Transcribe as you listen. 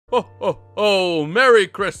Ho, ho, ho, Merry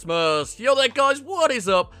Christmas! Yo there guys, what is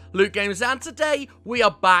up? Luke Games, and today we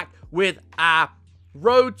are back with our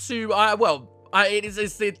road to,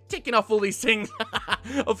 it's the ticking off all these things.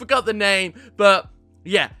 I forgot the name, but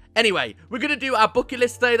yeah. Anyway, we're going to do our bucket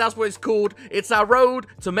list today, that's what it's called. It's our road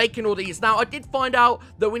to making all these. Now, I did find out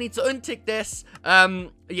that we need to untick this,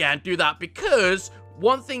 and do that, because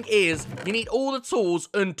one thing is, you need all the tools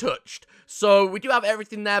untouched. So, we do have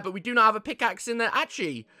everything there, but we do not have a pickaxe in there.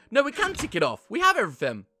 Actually, no, we can tick it off. We have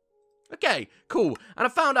everything. Okay, cool. And I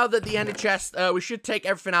found out that the ender chest, we should take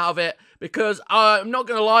everything out of it, because I'm not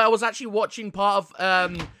going to lie, I was actually watching part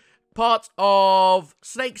of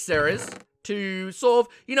Snake series to sort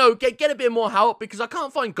of, you know, get a bit more help, because I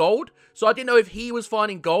can't find gold. So I didn't know if he was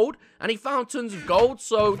finding gold, and he found tons of gold.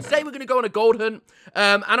 So today we're going to go on a gold hunt,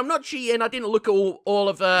 and I'm not cheating. I didn't look at all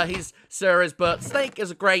of his series, but Snake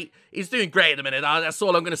is he's doing great at the minute. That's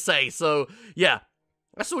all I'm going to say. So yeah,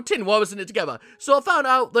 I saw tin while I was in it together. So I found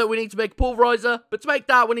out that we need to make Pulverizer, but to make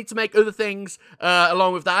that, we need to make other things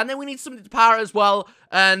along with that, and then we need something to power it as well.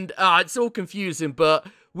 And it's all confusing, but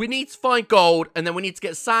we need to find gold, and then we need to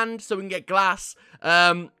get sand so we can get glass.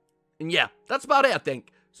 And yeah, that's about it, I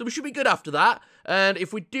think. So we should be good after that. And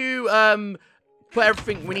if we do put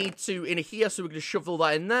everything we need to in here, so we're going to shovel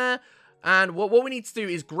that in there. And what we need to do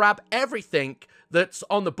is grab everything that's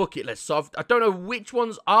on the bucket list. So I don't know which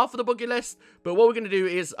ones are for the bucket list, but what we're going to do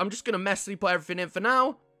is I'm just going to messily put everything in for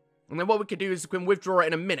now. And then what we can do is we can withdraw it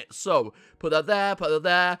in a minute. So, put that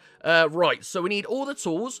there, right, so we need all the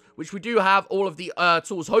tools, which we do have all of the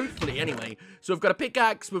tools, hopefully, anyway. So, we've got a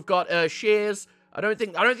pickaxe, we've got shears. I don't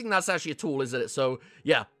think that's actually a tool, is it? So,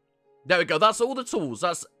 yeah, there we go. That's all the tools.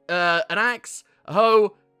 That's an axe, a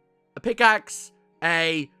hoe, a pickaxe,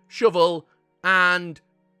 a shovel, and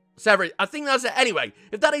several. I think that's it. Anyway,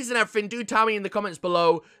 if that isn't everything, do tell me in the comments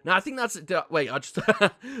below. Now, I think that's it. Wait, I just...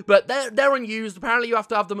 but they're unused. Apparently, you have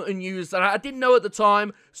to have them unused. And I didn't know at the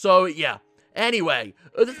time. So, yeah. Anyway,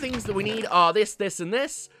 other things that we need are this, and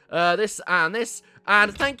this. This and this.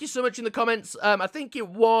 And thank you so much in the comments. I think it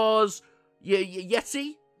was...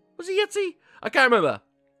 Yeti? Was it Yeti? I can't remember.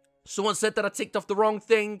 Someone said that I ticked off the wrong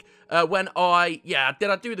thing when I... Yeah,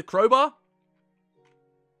 did I do the crowbar?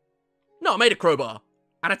 No, I made a crowbar.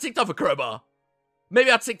 And I ticked off a crowbar.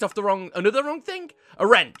 Maybe I ticked off another wrong thing? A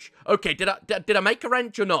wrench. Okay, did I make a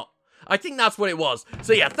wrench or not? I think that's what it was.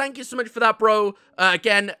 So yeah, thank you so much for that, bro.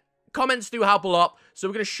 Again, comments do help a lot. So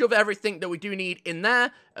we're going to shove everything that we do need in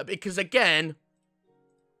there. Because again,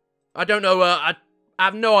 I don't know, I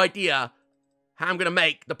have no idea how I'm going to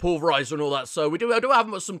make the Pulverizer and all that. So I do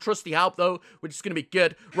have some trusty help, though, which is going to be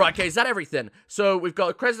good. Right, okay, is that everything? So we've got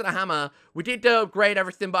a crest and a hammer. We did upgrade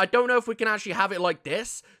everything, but I don't know if we can actually have it like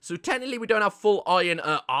this. So technically, we don't have full iron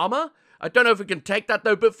armor. I don't know if we can take that,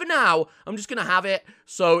 though. But for now, I'm just going to have it.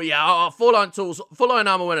 So, yeah, full iron tools, full iron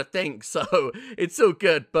armor when I think. So it's so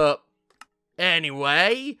good. But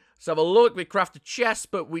anyway... So have a look, we crafted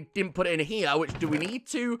chest, but we didn't put it in here, which do we need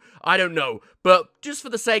to? I don't know. But just for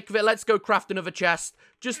the sake of it, let's go craft another chest,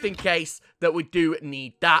 just in case that we do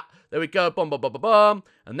need that. There we go, bum, bum, bum, bum, bum.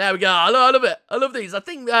 And there we go, I love it. I love these. I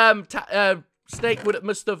think Snake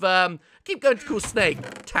must have, I keep going to call Snake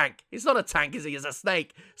tank. It's not a tank, is he? It's a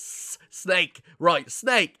snake. Snake, right,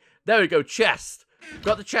 Snake. There we go, chest.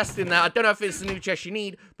 Got the chest in there. I don't know if it's the new chest you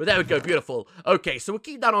need, but there we go. Beautiful. Okay, so we'll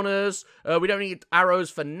keep that on us. We don't need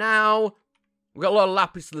arrows for now. We've got a lot of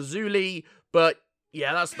lapis lazuli, but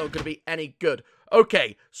yeah, that's not going to be any good.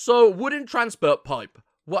 Okay, so wooden transport pipe.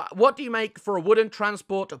 What do you make for a wooden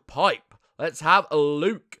transport pipe? Let's have a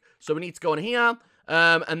look. So we need to go on here,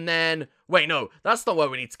 and then... Wait, no, that's not where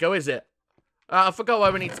we need to go, is it? I forgot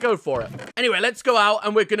why we need to go for it. Anyway, let's go out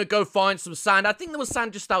and we're going to go find some sand. I think there was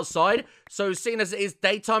sand just outside. So seeing as it is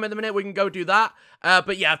daytime at the minute, we can go do that.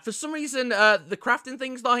 But yeah, for some reason, the crafting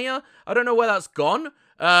thing's not here. I don't know where that's gone.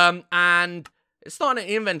 And it's not in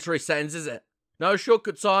inventory settings, is it? No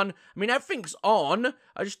shortcuts on. I mean, everything's on.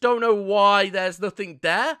 I just don't know why there's nothing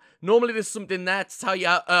there. Normally, there's something there to tell you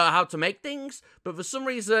how to make things. But for some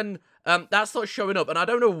reason... that's not showing up, and I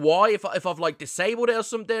don't know why, if I've, like, disabled it or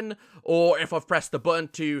something, or if I've pressed the button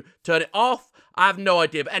to turn it off. I have no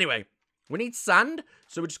idea, but anyway, we need sand,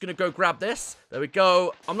 so we're just going to go grab this. There we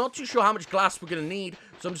go. I'm not too sure how much glass we're going to need,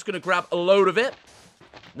 so I'm just going to grab a load of it,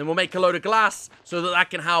 and then we'll make a load of glass, so that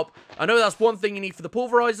can help. I know that's one thing you need for the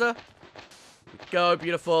Pulverizer. There we go,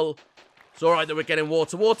 beautiful. It's alright that we're getting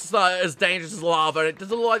water. Water's not as dangerous as lava, and it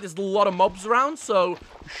doesn't look like there's a lot of mobs around, so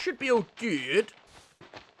we should be all good.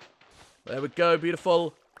 There we go,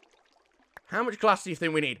 beautiful. How much glass do you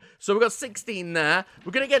think we need? So we've got 16 there.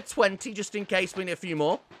 We're going to get 20 just in case we need a few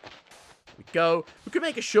more. We go. We could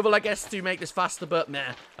make a shovel, I guess, to make this faster, but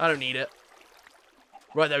nah, I don't need it.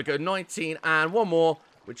 Right, there we go. 19 and one more,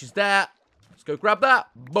 which is there. Let's go grab that.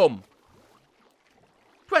 Boom.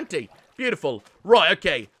 20. Beautiful. Right,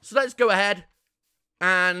 okay. So let's go ahead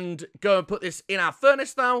and go and put this in our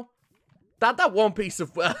furnace now. That one piece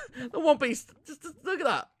of... the one piece... Just look at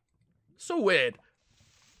that. So weird.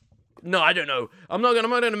 No, I don't know. I'm not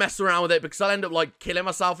gonna mess around with it because I'll end up, like, killing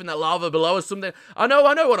myself in that lava below or something. I know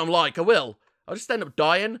what I'm like. I will. I'll just end up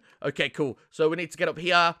dying. Okay, cool. So we need to get up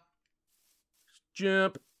here.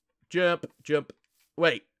 Jump. Jump. Jump.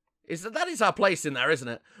 Wait. That is our place in there, isn't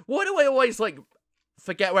it? Why do I always, like,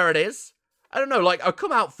 forget where it is? I don't know. Like, I'll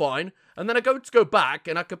come out fine, and then I go back,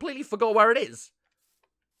 and I completely forgot where it is.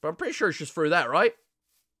 But I'm pretty sure it's just through there, right?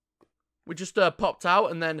 We just popped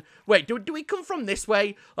out and then... Wait, do we come from this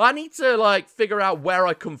way? I need to, like, figure out where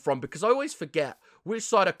I come from because I always forget which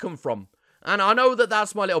side I come from. And I know that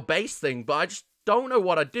that's my little base thing, but I just don't know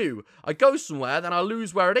what I do. I go somewhere, then I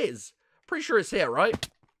lose where it is. Pretty sure it's here, right?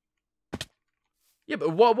 Yeah,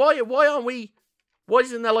 but why aren't we... Why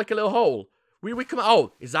isn't there, like, a little hole? We come...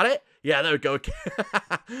 Oh, is that it? Yeah, there we go.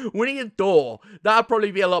 We need a door. That'd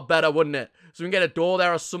probably be a lot better, wouldn't it? So we can get a door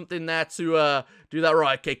there or something there to do that.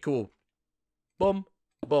 Right, okay, cool. Boom,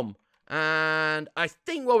 boom. And I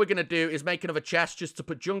think what we're going to do is make another chest just to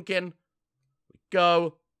put junk in. We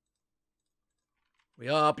go. We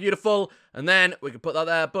are beautiful. And then we can put that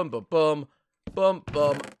there. Boom, boom, boom. Boom,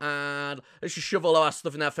 boom. And let's just shove all our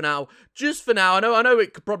stuff in there for now. Just for now. I know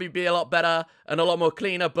it could probably be a lot better and a lot more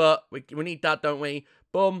cleaner, but we need that, don't we?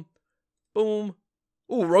 Boom, boom.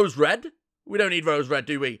 Ooh, rose red. We don't need rose red,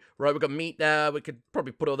 do we? Right, we've got meat there. We could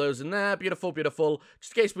probably put all those in there. Beautiful, beautiful.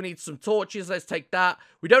 Just in case we need some torches, let's take that.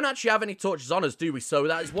 We don't actually have any torches on us, do we? So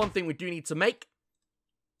that is one thing we do need to make.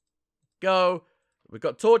 Go. We've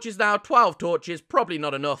got torches now. 12 torches. Probably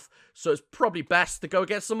not enough. So it's probably best to go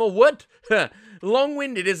get some more wood.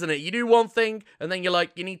 Long-winded, isn't it? You do one thing, and then you're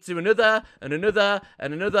like, you need to do another, and another,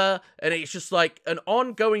 and another. And it's just like an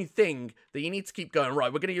ongoing thing that you need to keep going.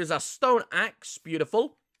 Right, we're going to use our stone axe.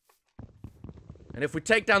 Beautiful. And if we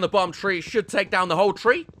take down the bottom tree, it should take down the whole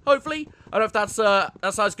tree, hopefully. I don't know if that's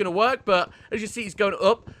how it's going to work, but as you see, it's going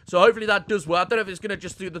up. So hopefully that does work. I don't know if it's going to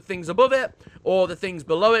just do the things above it or the things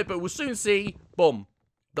below it, but we'll soon see. Boom.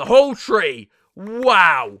 The whole tree.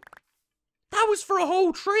 Wow. That was for a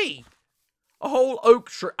whole tree. A whole oak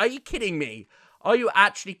tree. Are you kidding me? Are you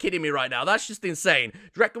actually kidding me right now? That's just insane. Do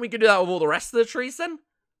you reckon we can do that with all the rest of the trees then?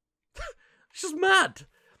 It's just mad.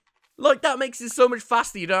 Like, that makes it so much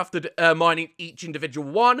faster. You don't have to mine each individual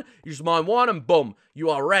one. You just mine one and boom, you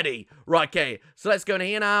are ready. Right, okay. So let's go in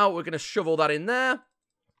here now. We're going to shove all that in there. And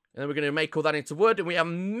then we're going to make all that into wood. And we have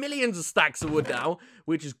millions of stacks of wood now,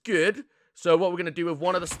 which is good. So what we're going to do with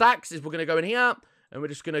one of the stacks is we're going to go in here. And we're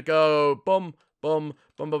just going to go boom, boom,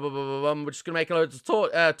 boom, boom, boom, boom, boom. We're just going to make loads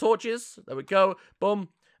of torches. There we go. Boom.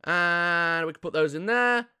 And we can put those in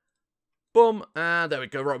there. Boom, and there we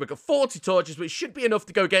go. Right, we've got 40 torches, which should be enough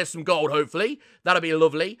to go get some gold, hopefully. That'll be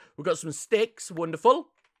lovely. We've got some sticks. Wonderful.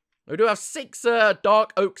 We do have 6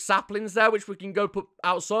 dark oak saplings there, which we can go put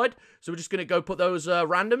outside. So we're just going to go put those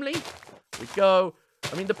randomly. We go.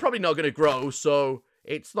 I mean, they're probably not going to grow, so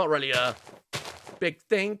it's not really a big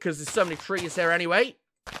thing, because there's so many trees here anyway.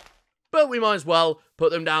 But we might as well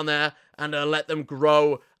put them down there and let them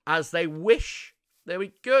grow as they wish. There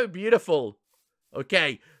we go. Beautiful.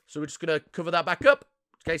 Okay. So we're just going to cover that back up.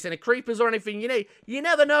 In case any creepers or anything, you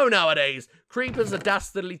never know nowadays. Creepers are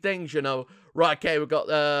dastardly things, you know. Right, okay, we've got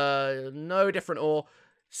no different ore.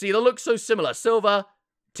 See, they look so similar. Silver,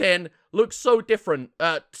 tin, looks so different.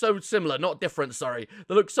 So similar, not different, sorry.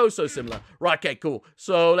 They look so similar. Right, okay, cool.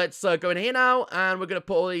 So let's go in here now, and we're going to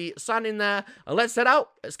put all the sand in there. And let's head out.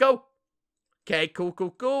 Let's go. Okay, cool,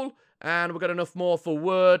 cool, cool. And we've got enough more for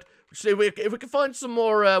wood. So if we can find some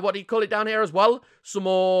more, what do you call it down here as well? Some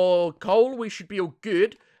more coal, we should be all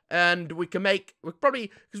good. And we can make, we probably,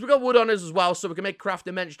 because we've got wood on us as well, so we can make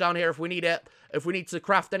crafting bench down here if we need it. If we need to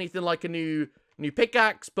craft anything like a new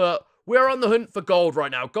pickaxe. But we're on the hunt for gold right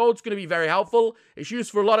now. Gold's going to be very helpful. It's used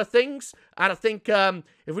for a lot of things. And I think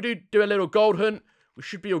if we do a little gold hunt, we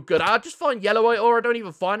should be all good. I just find yellow white ore. I don't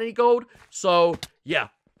even find any gold. So, yeah.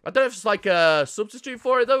 I don't know if it's like a substitute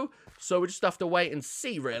for it, though. So we just have to wait and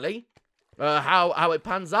see, really, how it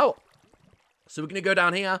pans out. So we're going to go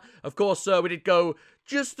down here. Of course, we did go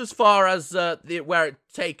just as far as where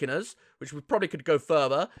it's taken us, which we probably could go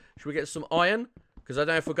further. Should we get some iron? Because I don't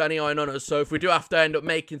know if we've got any iron on us. So if we do have to end up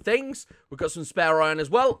making things, we've got some spare iron as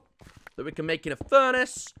well that we can make in a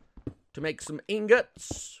furnace to make some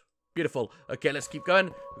ingots. Beautiful. Okay, let's keep going.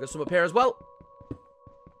 We've got some up here as well.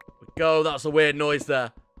 We go. That's a weird noise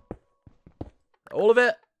there. All of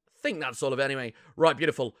it? I think that's all of it anyway. Right,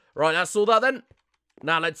 beautiful. Right, that's all that then.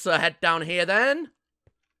 Now let's head down here then.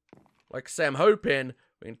 Like I say, I'm hoping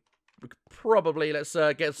we could probably, let's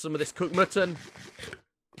get some of this cooked mutton.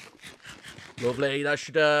 Lovely. That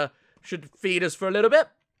should feed us for a little bit.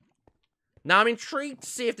 Now I'm intrigued to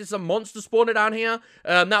see if there's a monster spawner down here.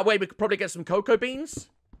 That way we could probably get some cocoa beans.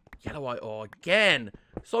 Yellow white ore again.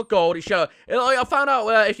 It's not gold, it's yellow. I found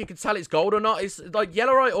out if you can tell it's gold or not. It's like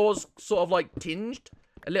yellow white ore's sort of like tinged.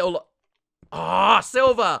 A little...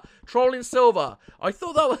 silver. Trolling silver. I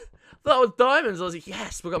thought that was diamonds. I was like,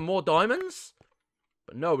 yes, we got more diamonds.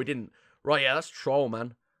 But no, we didn't. Right, yeah, that's troll,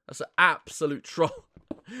 man. That's an absolute troll.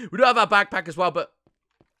 We do have our backpack as well, but...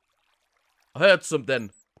 I heard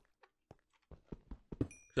something.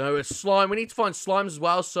 So it's slime. We need to find slimes as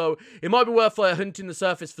well, so it might be worth hunting the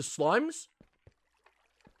surface for slimes.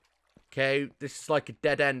 Okay, this is like a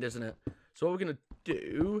dead end, isn't it? So what we're going to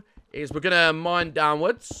do is we're going to mine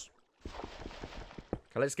downwards.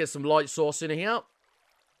 Okay, let's get some light source in here.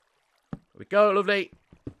 There we go, lovely.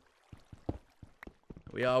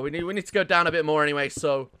 We need to go down a bit more anyway,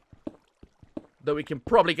 so that we can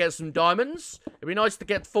probably get some diamonds. It'd be nice to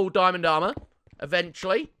get full diamond armor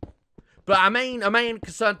eventually. But our main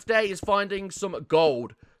concern today is finding some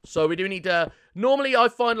gold. So we do need to... Normally I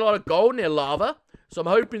find a lot of gold near lava. So I'm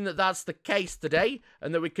hoping that that's the case today.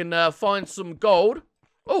 And that we can find some gold.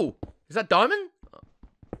 Oh, is that diamond?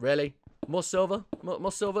 Really? More silver?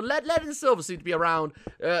 More silver? Lead and silver seem to be around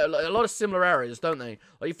a lot of similar areas, don't they?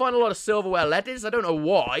 Like you find a lot of silver where lead is. I don't know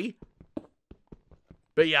why.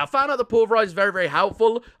 But yeah, I found out the Pulverizer is very, very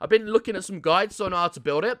helpful. I've been looking at some guides so I know how to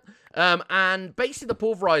build it. And basically the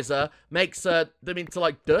Pulverizer makes them into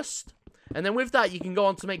like dust. And then with that, you can go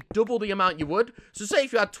on to make double the amount you would. So say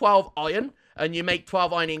if you had 12 iron and you make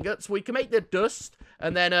 12 iron ingots, well, you can make the dust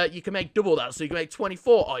and then you can make double that. So you can make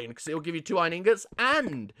 24 iron because it will give you 2 iron ingots.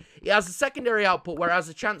 And it has a secondary output where it has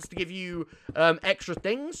a chance to give you extra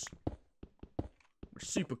things. Which is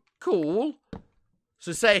super cool.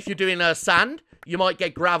 So say if you're doing sand, you might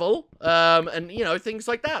get gravel, and, you know, things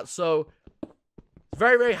like that. So, it's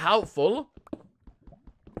very, very helpful.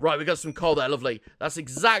 Right, we got some coal there, lovely. That's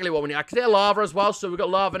exactly what we need. I can hear lava as well, so we've got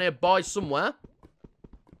lava nearby somewhere.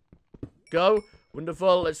 Go.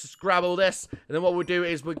 Wonderful. Let's just grab all this. And then what we'll do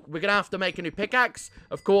is we're going to have to make a new pickaxe.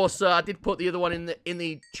 Of course, I did put the other one in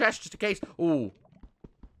the chest just in case. Ooh.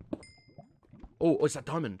 Oh, it's that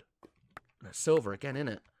diamond. That's silver again, isn't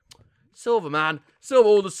it? Silver, man. Silver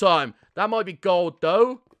all the time. That might be gold,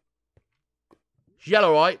 though. It's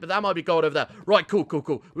yellow, right? But that might be gold over there. Right, cool.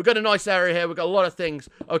 We've got a nice area here. We've got a lot of things.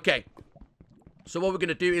 Okay. So what we're going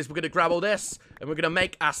to do is we're going to grab all this. And we're going to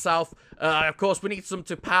make ourselves... of course, we need some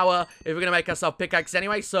to power if we're going to make ourselves pickaxe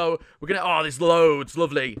anyway. So we're going to... Oh, there's loads.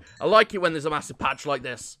 Lovely. I like it when there's a massive patch like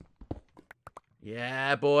this.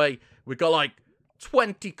 Yeah, boy. We've got like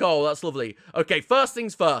 20 coal. That's lovely. Okay, first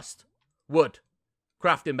things first. Wood.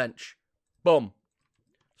 Crafting bench. Boom.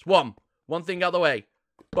 It's one thing out of the way.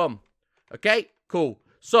 Boom. Okay, cool.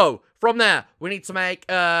 So, from there, we need to make,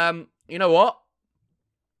 you know what?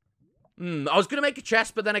 I was going to make a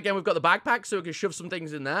chest, but then again, we've got the backpack, so we can shove some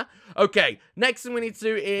things in there. Okay, next thing we need to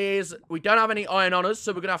do is, we don't have any iron on us,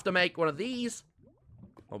 so we're going to have to make one of these.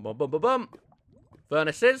 Boom.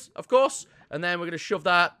 Furnaces, of course. And then we're going to shove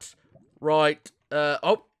that right,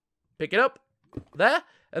 pick it up. There.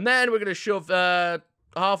 And then we're going to shove,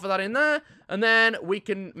 half of that in there, and then we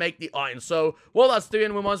can make the iron. So while that's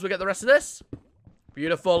doing, we might as well get the rest of this.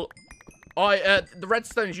 Beautiful. The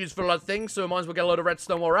redstone is used for a lot of things, so we might as well get a load of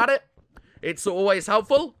redstone while we're at it. It's always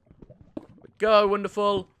helpful. There we go,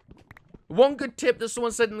 wonderful. One good tip that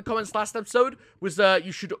someone said in the comments last episode was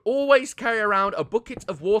you should always carry around a bucket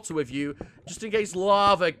of water with you, just in case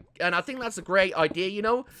lava, and I think that's a great idea, you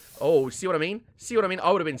know? Oh, see what I mean? See what I mean?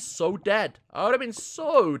 I would have been so dead. I would have been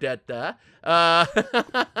so dead there. Glad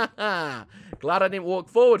I didn't walk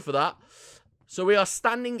forward for that. So we are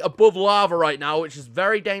standing above lava right now, which is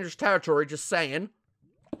very dangerous territory, just saying.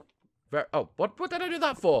 Oh, what did I do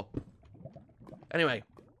that for? Anyway.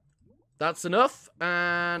 That's enough,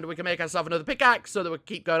 and we can make ourselves another pickaxe so that we can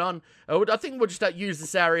keep going on. I think we'll just use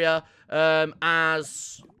this area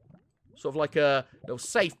as sort of like a little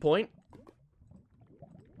safe point.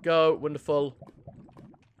 Go, wonderful.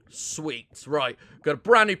 Sweet, right. Got a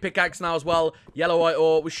brand new pickaxe now as well. Yellow white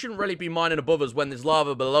ore. We shouldn't really be mining above us when there's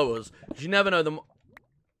lava below us, because you never know them.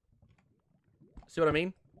 See what I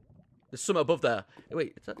mean? There's something above there.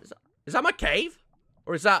 Wait, is that my cave?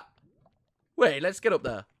 Or is that... Wait, let's get up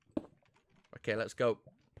there. Okay, let's go.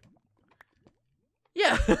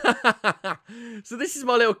 Yeah. So this is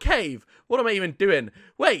my little cave. What am I even doing?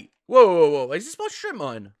 Wait. Whoa. Is this my shrimp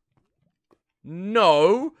mine?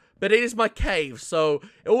 No, but it is my cave, so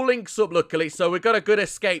it all links up luckily. So we got a good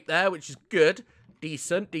escape there, which is good.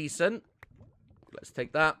 Decent, decent. Let's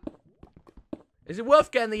take that. Is it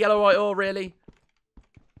worth getting the yellow white ore, really?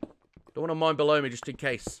 Don't want to mine below me just in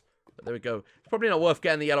case. But there we go. It's probably not worth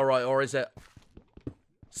getting the yellow white ore, is it?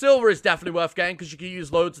 Silver is definitely worth getting because you can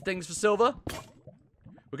use loads of things for silver.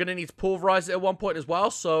 We're going to need to pulverize it at one point as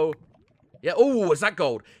well, so... Yeah, oh, is that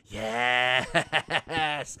gold? Yes!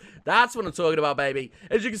 That's what I'm talking about, baby.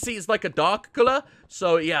 As you can see, it's like a dark color.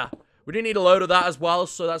 So, yeah. We do need a load of that as well,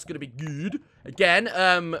 so that's going to be good. Again,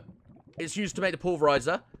 it's used to make the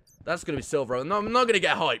pulverizer. That's going to be silver. I'm not going to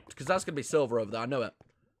get hyped, because that's going to be silver over there. I know it.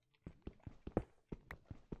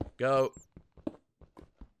 Go.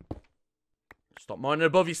 Stop mining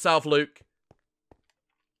above yourself, Luke.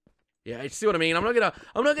 Yeah, you see what I mean? I'm not gonna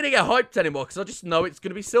get hyped anymore, because I just know it's going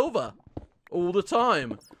to be silver. All the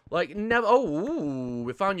time. Like, never... Oh, ooh,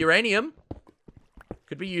 we found uranium.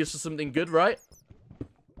 Could be used for something good, right?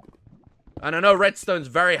 And I know redstone's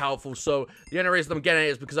very helpful, so the only reason I'm getting it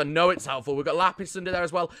is because I know it's helpful. We've got lapis under there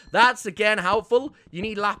as well. That's, again, helpful. You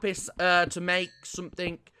need lapis to make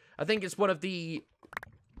something... I think it's one of the...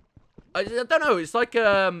 I don't know. It's like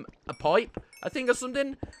a pipe, I think, or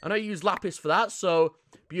something. I know you use lapis for that, so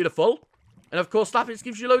beautiful. And, of course, lapis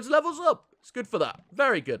gives you loads of levels up. It's good for that.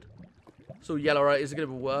 Very good. So yellow, right? Is it going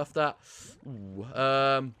to be worth that? Ooh,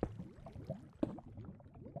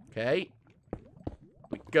 okay.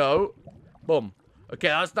 We go. Boom. Okay,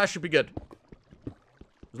 that should be good.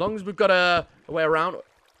 As long as we've got a way around.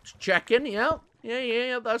 Just checking, yeah.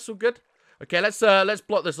 Yeah, that's all good. Okay, let's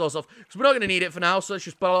block this loss off. Because we're not going to need it for now, so let's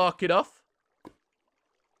just block it off.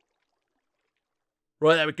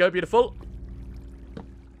 Right, there we go. Beautiful.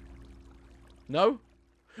 No?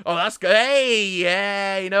 Oh, that's good. Hey,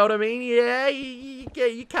 yeah, you know what I mean? Yeah,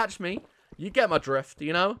 you catch me. You get my drift,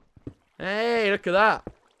 you know? Hey, look at that.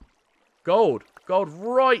 Gold. Gold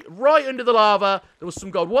right under the lava. There was some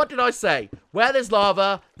gold. What did I say? Where there's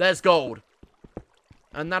lava, there's gold.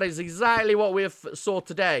 And that is exactly what we have saw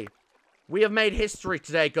today. We have made history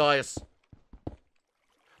today, guys.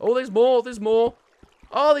 Oh, there's more. There's more.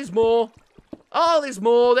 Oh, there's more. Oh, there's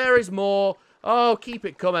more. There is more. Oh, keep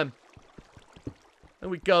it coming. There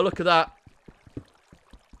we go. Look at that.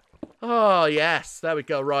 Oh, yes. There we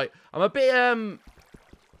go. Right. I'm a bit,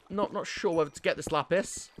 not sure whether to get this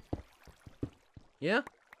lapis. Yeah?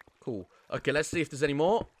 Cool. Okay, let's see if there's any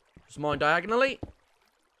more. Just mine diagonally.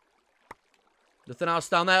 Nothing else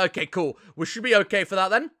down there. Okay, cool. We should be okay for that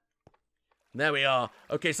then. There we are.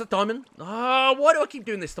 Okay, it's a diamond. Oh, why do I keep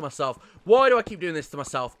doing this to myself? Why do I keep doing this to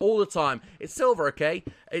myself all the time? It's silver, okay?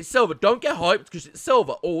 It's silver. Don't get hyped because it's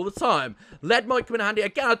silver all the time. Lead might come in handy.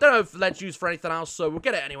 Again, I don't know if lead's used for anything else, so we'll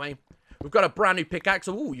get it anyway. We've got a brand new pickaxe.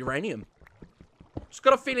 Ooh, uranium. Just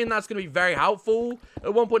got a feeling that's going to be very helpful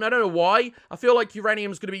at one point. I don't know why. I feel like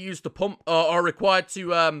uranium's going to be used to pump or required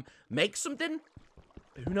to make something.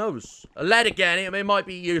 Who knows? A lead again. It might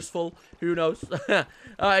be useful. Who knows?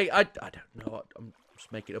 I don't know. I'm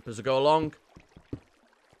just making it up as I go along.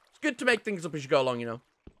 It's good to make things up as you go along, you know.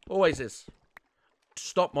 Always is.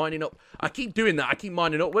 Stop mining up. I keep doing that. I keep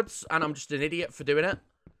mining upwards, and I'm just an idiot for doing it.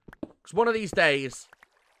 Because one of these days,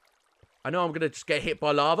 I know I'm going to just get hit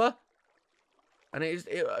by lava. And it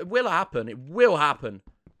will happen. It will happen.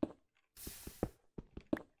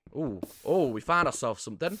 Ooh. Oh, we found ourselves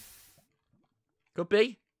something. Could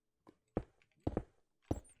be.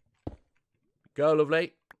 Go,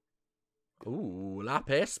 lovely. Ooh,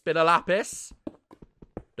 lapis. Bit of lapis.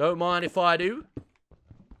 Don't mind if I do.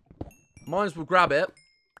 Mines will grab it.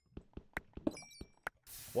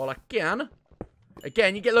 While I can.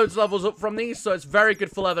 Again, you get loads of levels up from these, so it's very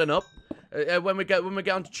good for leveling up. When we get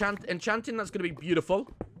on to enchanting, that's going to be beautiful.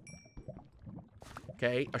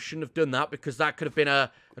 Okay, I shouldn't have done that because that could have been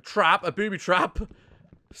a trap, a booby trap.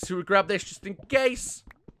 So we grab this just in case.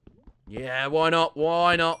 Yeah, why not?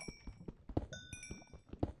 Why not?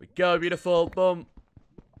 We go, beautiful. Boom,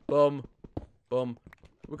 boom, boom.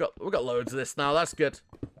 We got loads of this now. That's good.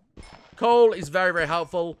 Coal is very, very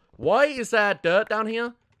helpful. Why is there dirt down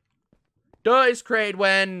here? Dirt is created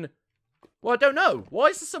when... Well, I don't know. Why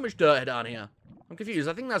is there so much dirt down here? I'm confused.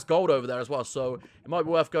 I think that's gold over there as well, so it might be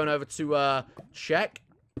worth going over to check.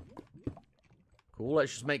 Cool.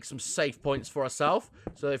 Let's just make some safe points for ourselves,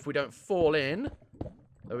 so if we don't fall in.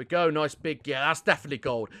 There we go. Nice big... Yeah, that's definitely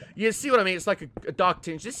gold. You see what I mean? It's like a dark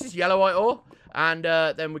tinge. This is yellow white ore, and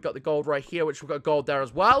then we've got the gold right here, which we've got gold there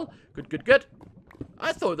as well. Good, good, good.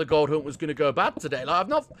 I thought the gold hunt was going to go bad today. Like, I've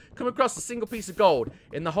not come across a single piece of gold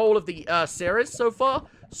in the whole of the series so far.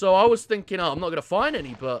 So I was thinking, oh, I'm not going to find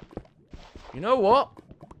any, but you know what?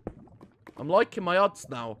 I'm liking my odds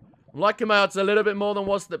now. I'm liking my odds a little bit more than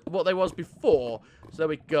what they was before. So there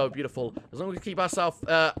we go, beautiful. As long as we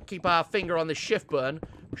keep our finger on the shift button,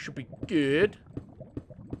 we should be good.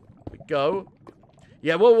 There we go.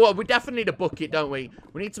 Yeah, well, we definitely need a bucket, don't we?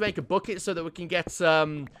 We need to make a bucket so that we can get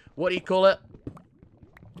what do you call it?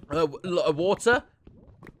 Water.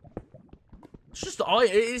 It's just iron.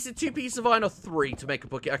 Is it 2 pieces of iron or 3 to make a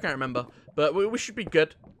bucket? I can't remember, but we should be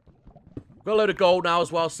good. Got a load of gold now as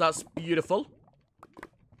well, so that's beautiful.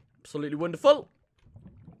 Absolutely wonderful.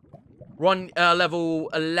 We're on level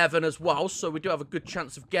 11 as well, so we do have a good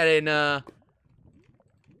chance of getting some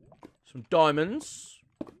diamonds.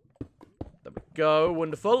 There we go.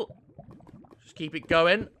 Wonderful. Just keep it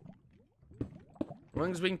going. As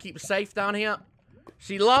long as we can keep it safe down here.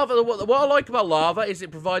 See, lava, what I like about lava is it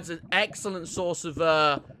provides an excellent source of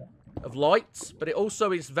light, but it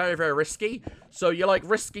also is very, very risky. So you're, like,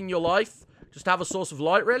 risking your life just to have a source of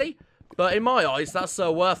light, really. But in my eyes, that's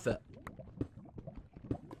worth it.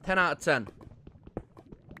 10 out of 10.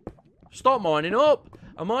 Start mining up.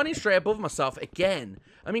 I'm mining straight above myself again.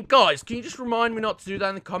 I mean, guys, can you just remind me not to do that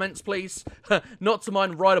in the comments, please? Not to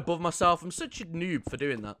mine right above myself. I'm such a noob for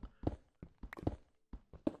doing that.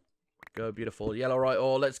 Go, beautiful. Yellow right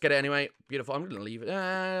ore. Let's get it anyway. Beautiful. I'm going to leave it.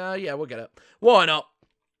 Yeah, we'll get it. Why not?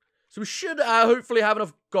 So we should hopefully have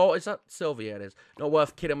enough gold. Is that silver? Yeah, it is. Not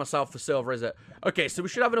worth kidding myself for silver, is it? Okay, so we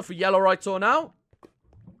should have enough for yellow right ore now.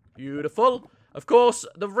 Beautiful. Of course,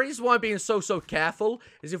 the reason why I'm being so careful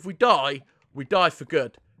is if we die for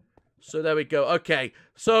good. So there we go. Okay,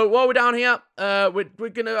 so while we're down here, we're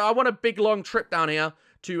gonna. I want a big long trip down here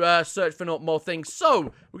to search for more things.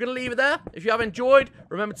 So we're gonna leave it there. If you have enjoyed,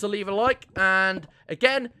 remember to leave a like. And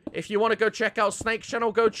again, if you want to go check out Snake's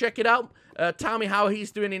channel, go check it out. Tell me how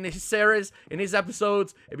he's doing in his series, in his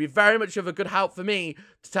episodes. It'd be very much of a good help for me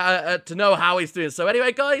to know how he's doing. So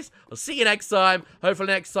anyway, guys, I'll see you next time. Hopefully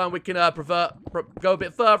next time we can go a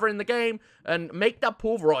bit further in the game and make that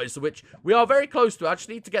Pulverizer, which we are very close to. I just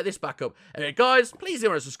need to get this back up. Anyway, guys, please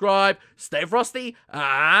remember to subscribe, stay frosty,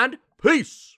 and peace!